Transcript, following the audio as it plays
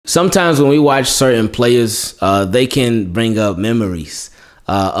sometimes when we watch certain players, they can bring up memories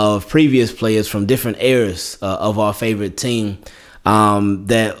of previous players from different eras of our favorite team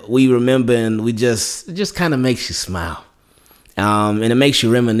that we remember, and it just kind of makes you smile. And it makes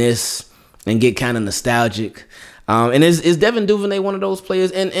you reminisce and get kind of nostalgic. And is Devin Duvernay one of those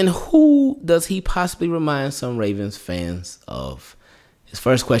players? And who does he possibly remind some Ravens fans of? His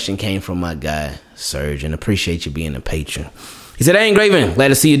first question came from my guy, Serge, and appreciate you being a patron. He said, "Hey, Ingraven, glad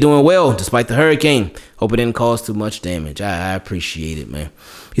to see you doing well despite the hurricane. Hope it didn't cause too much damage." I appreciate it, man.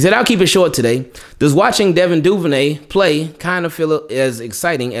 He said, "I'll keep it short today. Does watching Devin Duvernay play kind of feel as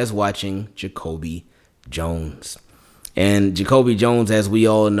exciting as watching Jacoby Jones?" And Jacoby Jones, as we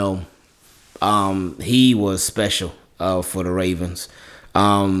all know, he was special for the Ravens.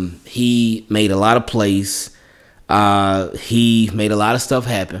 He made a lot of plays. He made a lot of stuff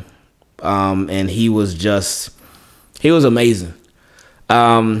happen. And he was amazing.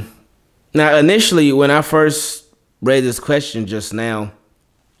 Now, initially, when I first read this question just now,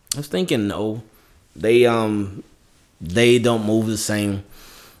 I was thinking, no, they don't move the same.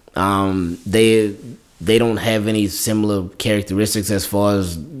 They don't have any similar characteristics as far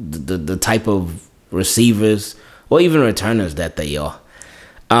as the type of receivers or even returners that they are.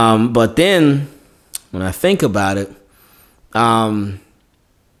 But then when I think about it, the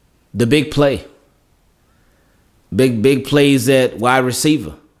big play. Big plays at wide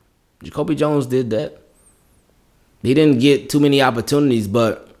receiver. Jacoby Jones did that. He didn't get too many opportunities,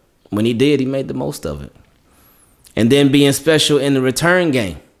 but when he did, he made the most of it. And then being special in the return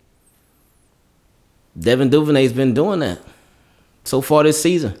game. Devin Duvernay's been doing that so far this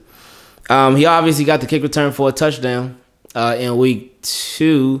season. He obviously got the kick return for a touchdown in week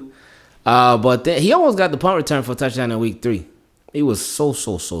 2. But then he almost got the punt return for a touchdown in week 3. He was so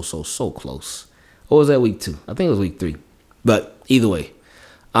close. Or was that week 2? I think it was week 3. But either way.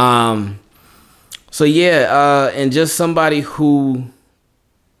 So yeah, and just somebody who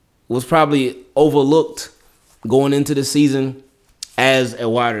was probably overlooked going into the season as a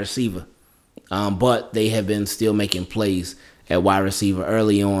wide receiver. But they have been still making plays at wide receiver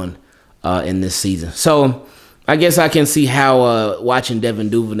early on in this season. So I guess I can see how watching Devin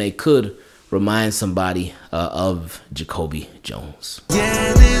Duvernay could remind somebody of Jacoby Jones.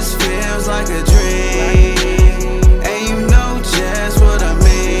 Yeah, this feels like a dream, and you know just what I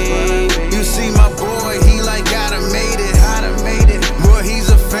mean. You see my boy, he like gotta made it. Boy, he's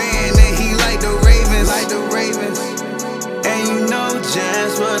a fan, and he like the Ravens, and you know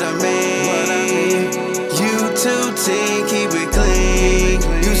just what I mean. You too, team, keep it clean.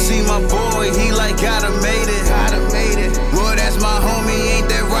 You see my boy, he like gotta made it. Boy, that's my homie, ain't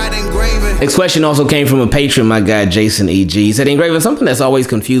that right, Ingraven? Next question also came from a patron, my guy Jason E.G. He said, "Ingraven, something that's always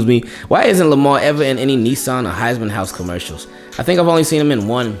confused me. Why isn't Lamar ever in any Nissan or Heisman House commercials? I think I've only seen him in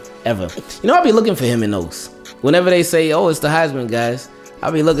one ever." You know, I'll be looking for him in those. Whenever they say, "Oh, it's the Heisman guys,"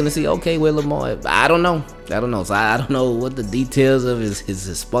 I'll be looking to see, okay, where Lamar is. I don't know. So I don't know what the details of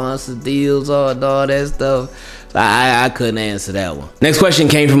his sponsor deals are and all that stuff. I couldn't answer that one. Next question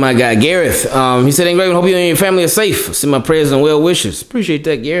came from my guy Gareth. He said, "Ingraven, hope you and your family are safe. Send my prayers and well wishes." Appreciate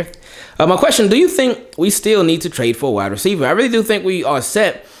that, Gareth. My question, do you think we still need to trade for a wide receiver? I really do think we are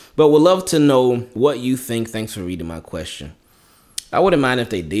set, but would love to know what you think. Thanks for reading my question. I wouldn't mind if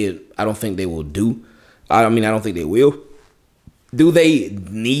they did. I don't think they will do. I don't think they will. Do they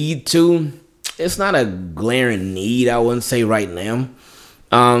need to? It's not a glaring need, I wouldn't say right now.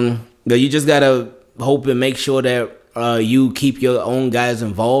 But you just got to hope and make sure that you keep your own guys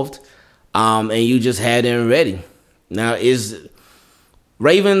involved and you just had them ready. Now,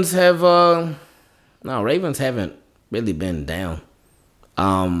 Ravens haven't really been down.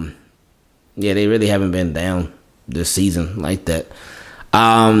 Yeah, they really haven't been down this season like that.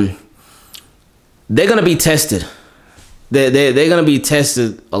 They're going to be tested. They're going to be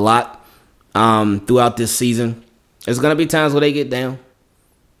tested a lot throughout this season. There's going to be times where they get down.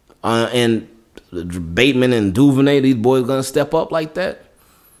 And Bateman and Duvernay, these boys going to step up like that.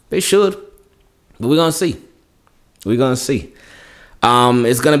 They should. But we're going to see.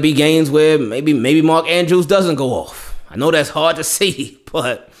 It's going to be games where maybe Mark Andrews doesn't go off. I know that's hard to see,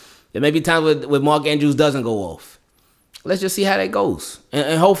 but there may be times where Mark Andrews doesn't go off. Let's just see how that goes.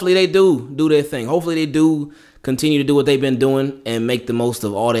 And hopefully they do their thing. Hopefully they do continue to do what they've been doing and make the most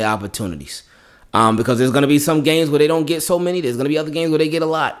of all their opportunities. Because there's going to be some games where they don't get so many. There's going to be other games where they get a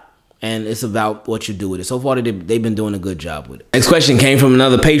lot. And it's about what you do with it. So far, they've been doing a good job with it. Next question came from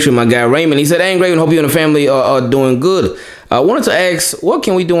another patron, my guy Raymond. He said, "Hey, Ingraven, hope you and the family are doing good. I wanted to ask, what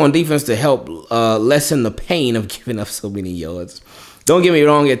can we do on defense to help lessen the pain of giving up so many yards? Don't get me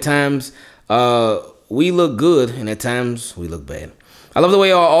wrong, at times we look good, and at times we look bad. I love the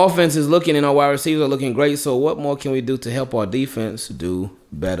way our offense is looking and our wide receivers are looking great. So what more can we do to help our defense do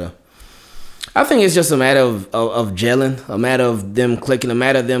better? I think it's just a matter of gelling, a matter of them clicking, a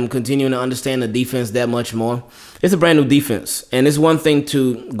matter of them continuing to understand the defense that much more. It's a brand new defense, and it's one thing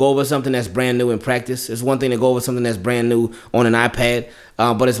to go over something that's brand new in practice. It's one thing to go over something that's brand new on an iPad,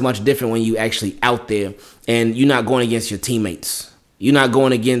 but it's much different when you actually out there and you're not going against your teammates. You're not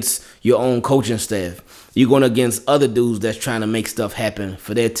going against your own coaching staff. You're going against other dudes that's trying to make stuff happen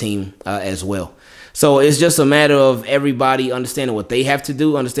for their team as well. So it's just a matter of everybody understanding what they have to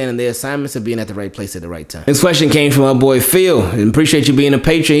do, understanding their assignments, and being at the right place at the right time. This question came from our boy Phil, and appreciate you being a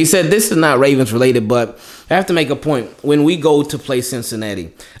patron. He said, this is not Ravens related, but I have to make a point. When we go to play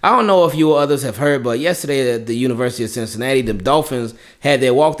Cincinnati, I don't know if you or others have heard, but yesterday at the University of Cincinnati, the Dolphins had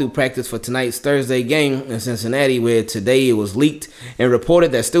their walkthrough practice for tonight's Thursday game in Cincinnati, where today it was leaked and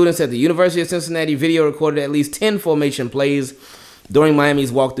reported that students at the University of Cincinnati video recorded at least 10 formation plays during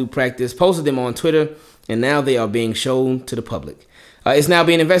Miami's walkthrough practice, posted them on Twitter, and now they are being shown to the public. It's now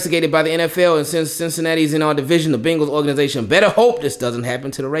being investigated by the NFL, and since Cincinnati's in our division, the Bengals organization better hope this doesn't happen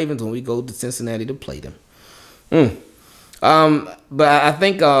to the Ravens when we go to Cincinnati to play them. But I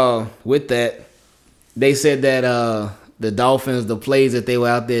think with that, they said that the Dolphins, the plays that they were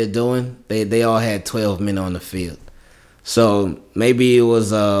out there doing, they all had 12 men on the field. So maybe it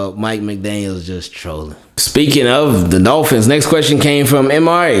was Mike McDaniels just trolling. Speaking of the Dolphins, next question came from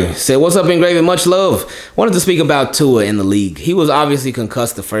MRA. Said, what's up, Ingraven? Much love. Wanted to speak about Tua in the league. He was obviously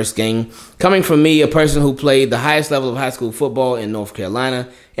concussed the first game. Coming from me, a person who played the highest level of high school football in North Carolina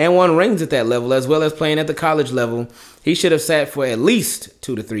and won rings at that level, as well as playing at the college level, he should have sat for at least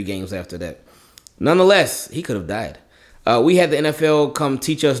 2 to 3 games after that. Nonetheless, he could have died. We had the NFL come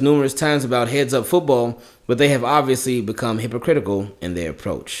teach us numerous times about heads-up football, but they have obviously become hypocritical in their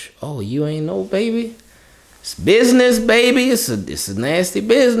approach. Oh, you ain't know, baby? It's business, baby. It's a nasty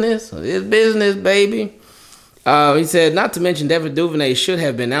business. It's business, baby. He said, not to mention Devin Duvernay should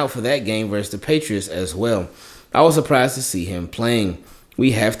have been out for that game versus the Patriots as well. I was surprised to see him playing.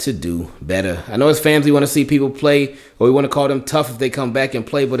 We have to do better. I know as fans we want to see people play, or we want to call them tough if they come back and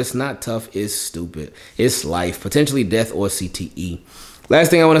play, but it's not tough. It's stupid. It's life, potentially death or CTE. Last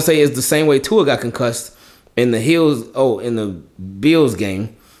thing I want to say is the same way Tua got concussed in the Bills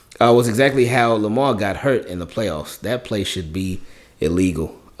game was exactly how Lamar got hurt in the playoffs. That play should be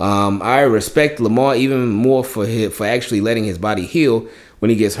illegal. I respect Lamar even more for actually letting his body heal when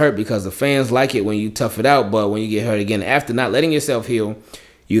he gets hurt, because the fans like it when you tough it out, but when you get hurt again after not letting yourself heal,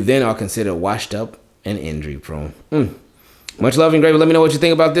 you then are considered washed up and injury prone. Much love, Ingraven. Let me know what you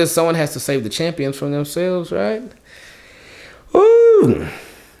think about this. Someone has to save the champions from themselves, right? Woo!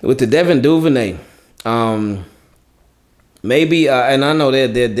 With the Devin Duvernay, maybe, and I know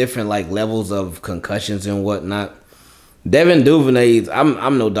they're different like levels of concussions and whatnot. Devin Duvernay,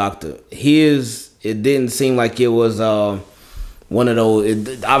 I'm no doctor. It didn't seem like it was one of those.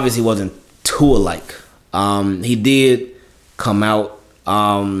 It obviously wasn't Tua-like. He did come out,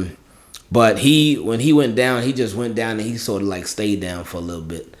 but when he went down, he just went down and he sort of like stayed down for a little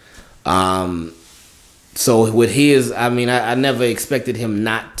bit. So with his, I mean, I never expected him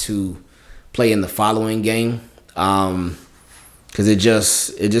not to play in the following game, because it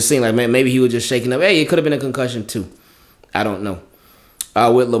just seemed like maybe he was just shaking up. Hey, it could have been a concussion too. I don't know.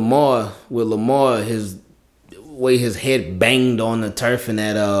 With Lamar, his way his head banged on the turf in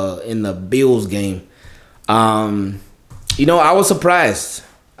the Bills game. I was surprised.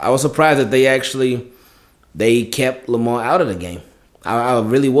 I was surprised that they kept Lamar out of the game. I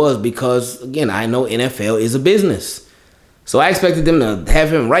really was, because again, I know NFL is a business, so I expected them to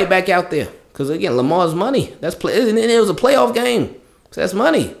have him right back out there. Because again, Lamar's money. And it was a playoff game, so that's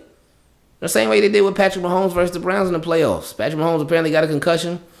money. The same way they did with Patrick Mahomes versus the Browns in the playoffs. Patrick Mahomes apparently got a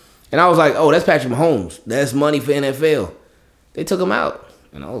concussion. And I was like, oh, that's Patrick Mahomes. That's money for NFL. They took him out.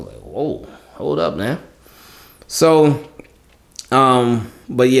 And I was like, whoa, hold up, man. So,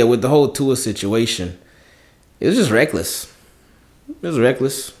 but yeah, with the whole Tua situation, it was just reckless. It was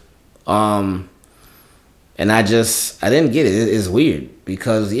reckless. And I didn't get it. It's weird.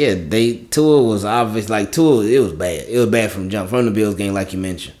 Because, yeah, Tua was obvious. Like, Tua, it was bad. It was bad from jump, from the Bills game, like you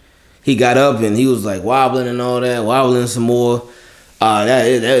mentioned. He got up and he was like wobbling and all that, wobbling some more.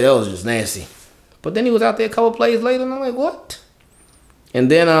 That was just nasty. But then he was out there a couple plays later, and I'm like, what? And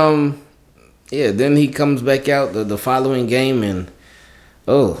then, then he comes back out the following game, and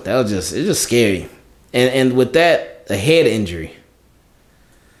it's just scary. And with that, a head injury.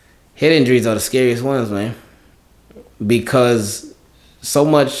 Head injuries are the scariest ones, man, because so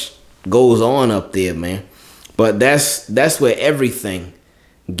much goes on up there, man. But that's where everything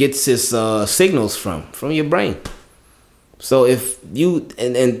gets its signals from your brain. So if you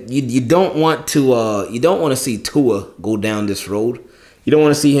you don't want to see Tua go down this road. You don't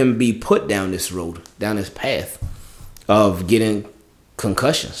want to see him be put down this road, down this path of getting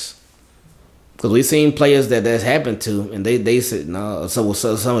concussions. Because we've seen players that's happened to, and they said no. So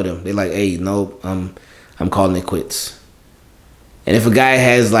some of them, they like, hey, no, I'm calling it quits. And if a guy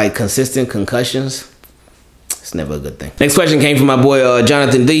has like consistent concussions, it's never a good thing. Next question came from my boy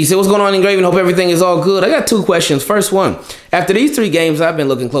Jonathan D. He said, what's going on, Ingraven? Hope everything is all good. I got 2 questions. First one, after these 3 games, I've been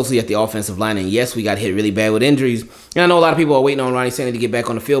looking closely at the offensive line, and yes, we got hit really bad with injuries. And I know a lot of people are waiting on Ronnie Stanley to get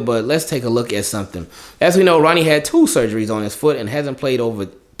back on the field, but let's take a look at something. As we know, Ronnie had 2 surgeries on his foot and hasn't played over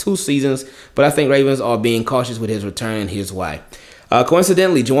 2 seasons, but I think Ravens are being cautious with his return, and here's why.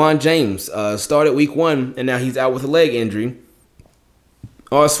 Coincidentally, Juwan James started week 1, and now he's out with a leg injury.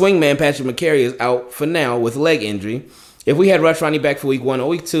 Our swingman, Patrick McCary, is out for now with a leg injury. If we had rushed Ronnie back for week 1 or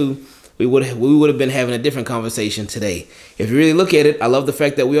week 2, we would have been having a different conversation today. If you really look at it, I love the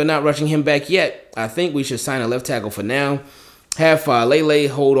fact that we are not rushing him back yet. I think we should sign a left tackle for now. Have Lele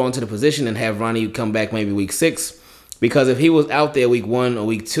hold on to the position and have Ronnie come back maybe week 6. Because if he was out there week 1 or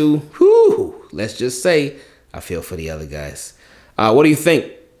week 2, whew, let's just say I feel for the other guys. What do you think?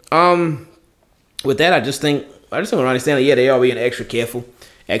 With that, I just think Ronnie Stanley, yeah, they are being extra careful,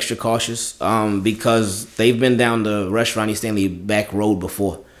 extra cautious, because they've been down the rush Ronnie Stanley back road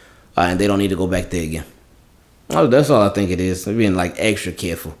before, and they don't need to go back there again. Oh, that's all I think it is. They're being like extra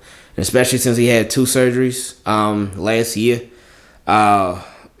careful, and especially since he had 2 surgeries last year.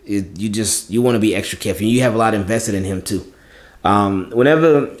 You want to be extra careful. You have a lot invested in him too.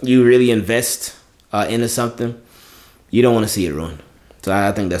 Whenever you really invest into something, you don't want to see it ruined. So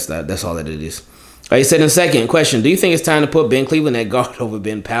I think that's all that it is. He said in second question, do you think it's time to put Ben Cleveland at guard over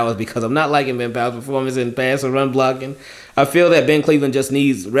Ben Powers? Because I'm not liking Ben Powers' performance in pass or run blocking. I feel that Ben Cleveland just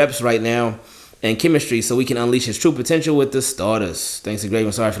needs reps right now and chemistry so we can unleash his true potential with the starters. Thanks to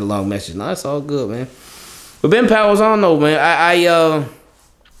Graven. Sorry for the long message. No, it's all good, man. But Ben Powers, I don't know, man.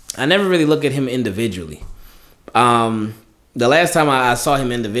 I never really look at him individually. The last time I saw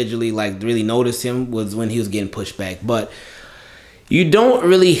him individually, like really noticed him, was when he was getting pushed back. But you don't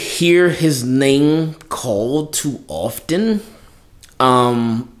really hear his name called too often.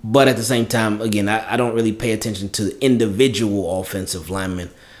 But at the same time, again, I don't really pay attention to the individual offensive linemen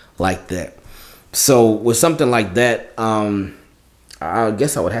like that. So with something like that, I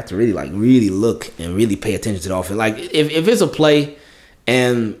guess I would have to really look and really pay attention to the offense. Like if it's a play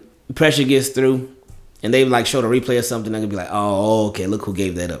and pressure gets through and they like show the replay or something, they're gonna be like, oh, okay, look who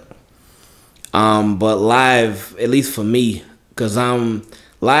gave that up. But live, at least for me, because I'm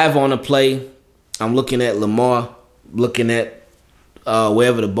live on a play, I'm looking at Lamar, looking at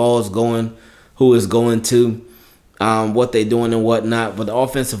wherever the ball's going, who is going to, what they're doing and whatnot. But the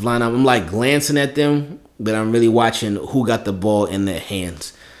offensive line, I'm like glancing at them, but I'm really watching who got the ball in their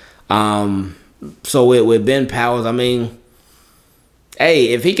hands. So with Ben Powers, I mean,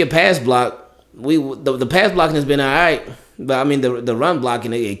 hey, if he could pass block, the pass blocking has been all right. But I mean, the run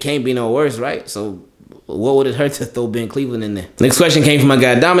blocking, it can't be no worse, right? So what would it hurt to throw Ben Cleveland in there? Next question came from my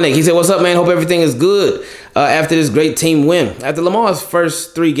guy Dominic. He said, what's up, man? Hope everything is good after this great team win. After Lamar's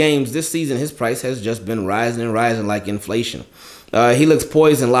first 3 games this season, his price has just been rising and rising like inflation. He looks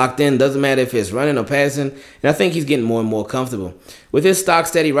poised and locked in. Doesn't matter if it's running or passing. And I think he's getting more and more comfortable. With his stock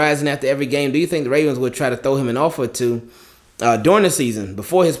steady rising after every game, do you think the Ravens would try to throw him an offer to during the season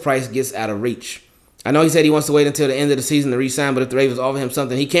before his price gets out of reach? I know he said he wants to wait until the end of the season to re-sign, but if the Ravens offer him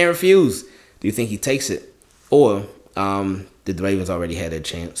something he can't refuse, do you think he takes it? Or did the Ravens already have their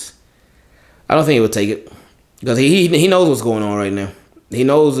chance? I don't think he would take it because he knows what's going on right now. He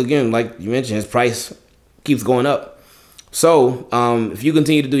knows, again, like you mentioned, his price keeps going up. So if you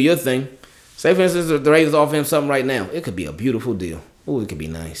continue to do your thing, say, for instance, if the Ravens offer him something right now, it could be a beautiful deal. Ooh, it could be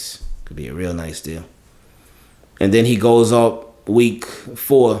nice. It could be a real nice deal. And then he goes off week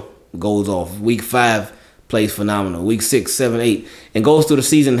 4, goes off. Week 5, plays phenomenal. Week 6, 7, 8, and goes through the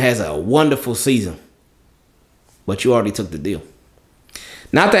season, has a wonderful season. But you already took the deal.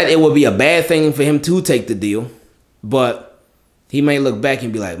 Not that it would be a bad thing for him to take the deal, but he may look back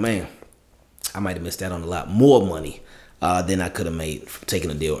and be like, man, I might have missed out on a lot more money than I could have made from taking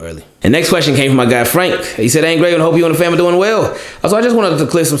the deal early. And next question came from my guy Frank. He said, hey, Ingraven, hope you and the family are doing well. So I just wanted to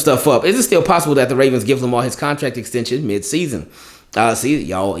clear some stuff up. Is it still possible that the Ravens give Lamar his contract extension mid-season? See,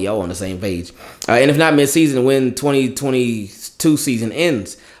 y'all on the same page. And if not mid-season, when 2022 season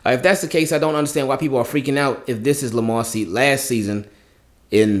ends. If that's the case, I don't understand why people are freaking out if this is Lamar's seat last season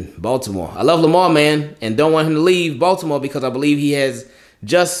in Baltimore. I love Lamar, man, and don't want him to leave Baltimore because I believe he has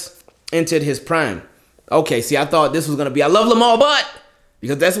just entered his prime. Okay, see, I thought this was going to be, I love Lamar, but,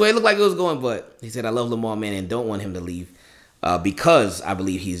 because that's where it looked like it was going, but he said, I love Lamar, man, and don't want him to leave. because I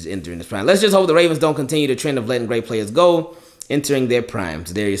believe he's entering his prime. Let's just hope the Ravens don't continue the trend of letting great players go, entering their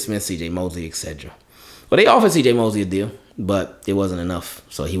primes. Darius Smith, C.J. Mosley, etc. Well, they offered C.J. Mosley a deal, but it wasn't enough.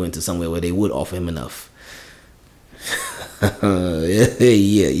 So he went to somewhere where they would offer him enough. Yeah,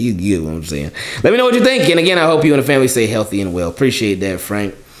 you get what I'm saying. Let me know what you think. And again, I hope you and the family stay healthy and well. Appreciate that,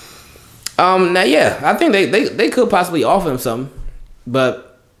 Frank. Now, yeah, I think they could possibly offer him something.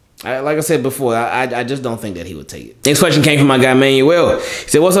 But like I said before, I just don't think that he would take it. Next question came from my guy, Manuel. He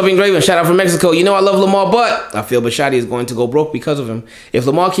said, what's up, Ingraven? Shout out from Mexico. You know I love Lamar, but I feel Bisciotti is going to go broke because of him. If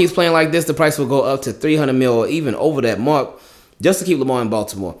Lamar keeps playing like this, the price will go up to $300 million or even over that mark just to keep Lamar in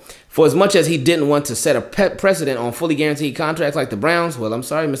Baltimore. For as much as he didn't want to set a precedent on fully guaranteed contracts like the Browns, well, I'm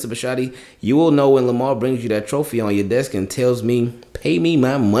sorry, Mr. Bisciotti. You will know when Lamar brings you that trophy on your desk and tells me, pay me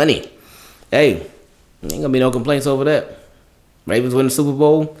my money. Hey, ain't going to be no complaints over that. Ravens win the Super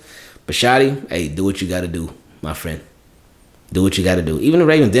Bowl. Bisciotti, hey, do what you got to do, my friend. Do what you got to do. Even the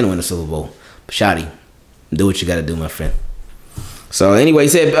Ravens didn't win the Super Bowl. Bisciotti, do what you got to do, my friend. So anyway, he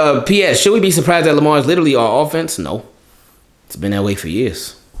said, P.S., should we be surprised that Lamar is literally our offense? No. It's been that way for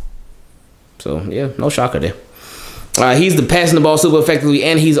years. So, yeah, no shocker there. He's the passing the ball super effectively,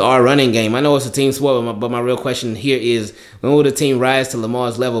 and he's our running game. I know it's a team sport, but my real question here is, when will the team rise to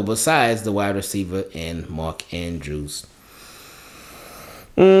Lamar's level besides the wide receiver and Mark Andrews?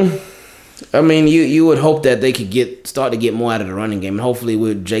 I mean, you would hope that they could start to get more out of the running game, and hopefully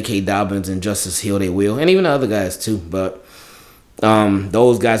with J.K. Dobbins and Justice Hill they will, and even the other guys too. But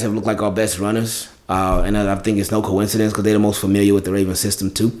those guys have looked like our best runners, and I think it's no coincidence because they're the most familiar with the Ravens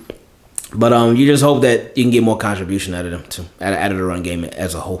system too. But you just hope that you can get more contribution out of them too, out of the run game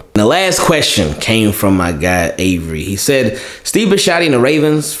as a whole. The last question came from my guy Avery. He said, Steve Bisciotti and the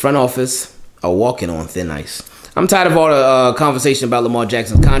Ravens front office are walking on thin ice. I'm tired of all the conversation about Lamar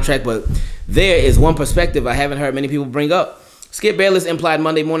Jackson's contract, but there is one perspective I haven't heard many people bring up. Skip Bayless implied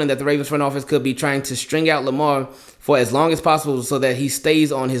Monday morning that the Ravens front office could be trying to string out Lamar for as long as possible so that he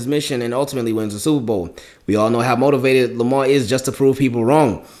stays on his mission and ultimately wins the Super Bowl. We all know how motivated Lamar is just to prove people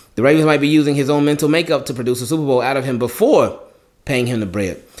wrong. The Ravens might be using his own mental makeup to produce a Super Bowl out of him before paying him the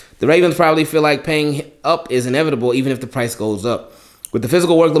bread. The Ravens probably feel like paying up is inevitable even if the price goes up. With the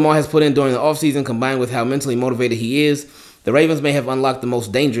physical work Lamar has put in during the offseason combined with how mentally motivated he is, the Ravens may have unlocked the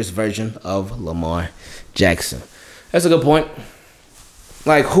most dangerous version of Lamar Jackson. That's a good point.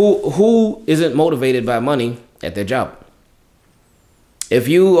 Like, who isn't motivated by money at their job? If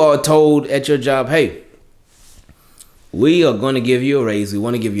you are told at your job, hey, we are going to give you a raise. We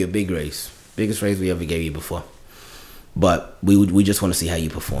want to give you a big raise. Biggest raise we ever gave you before. But we just want to see how you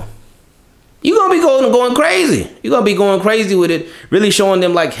perform. You're going to be going crazy. You're going to be going crazy with it. Really showing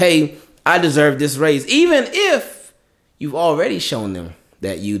them like, hey, I deserve this raise. Even if you've already shown them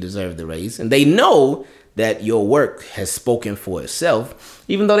that you deserve the raise. And they know that your work has spoken for itself.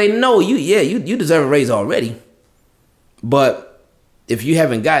 Even though they know you deserve a raise already. But if you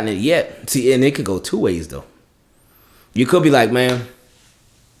haven't gotten it yet, see, and it could go two ways though. You could be like, man,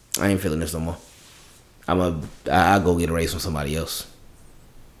 I ain't feeling this no more. I'll go get a raise from somebody else.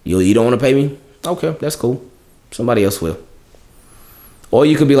 You don't want to pay me? Okay, that's cool. Somebody else will. Or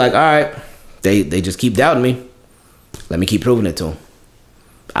you could be like, all right, they just keep doubting me. Let me keep proving it to them.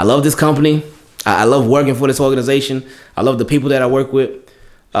 I love this company. I love working for this organization. I love the people that I work with.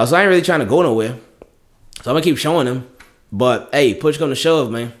 So I ain't really trying to go nowhere. So I'm going to keep showing them. But, hey, push come to shove,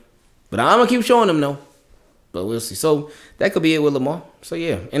 man. But I'm going to keep showing them, though. But we'll see. So that could be it with Lamar. So,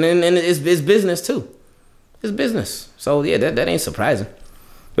 yeah. And it's business, too. It's business. So, yeah, that ain't surprising.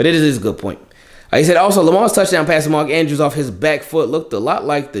 But it is a good point. He said, also, Lamar's touchdown pass to Mark Andrews off his back foot looked a lot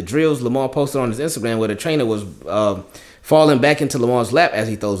like the drills Lamar posted on his Instagram where the trainer was falling back into Lamar's lap as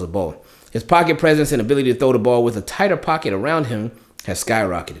he throws the ball. His pocket presence and ability to throw the ball with a tighter pocket around him has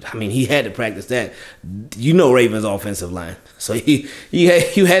skyrocketed. I mean, he had to practice that. You know Ravens' offensive line. So you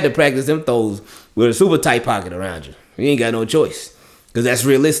had to practice them throws with a super tight pocket around you. You ain't got no choice because that's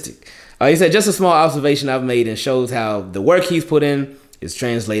realistic. He said, just a small observation I've made and shows how the work he's put in is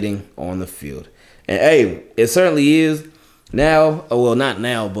translating on the field. And, hey, it certainly is now. Oh, well, not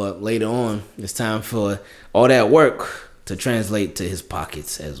now, but later on, it's time for all that work to translate to his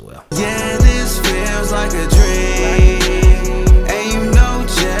pockets as well. Yeah, this feels like a dream, and you know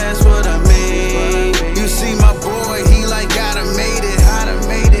just what I mean. You see my boy, he like gotta made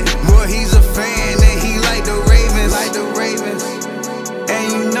it. Boy, he's a fan, and he like the Ravens,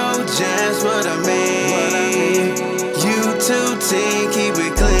 and you know just what I mean. You two team, keep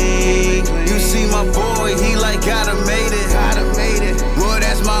it clean. You see my boy, he like gotta made it. Boy,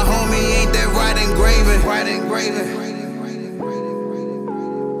 that's my homie, ain't that right engraving.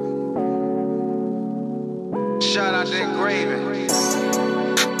 Shout out to Ingraven.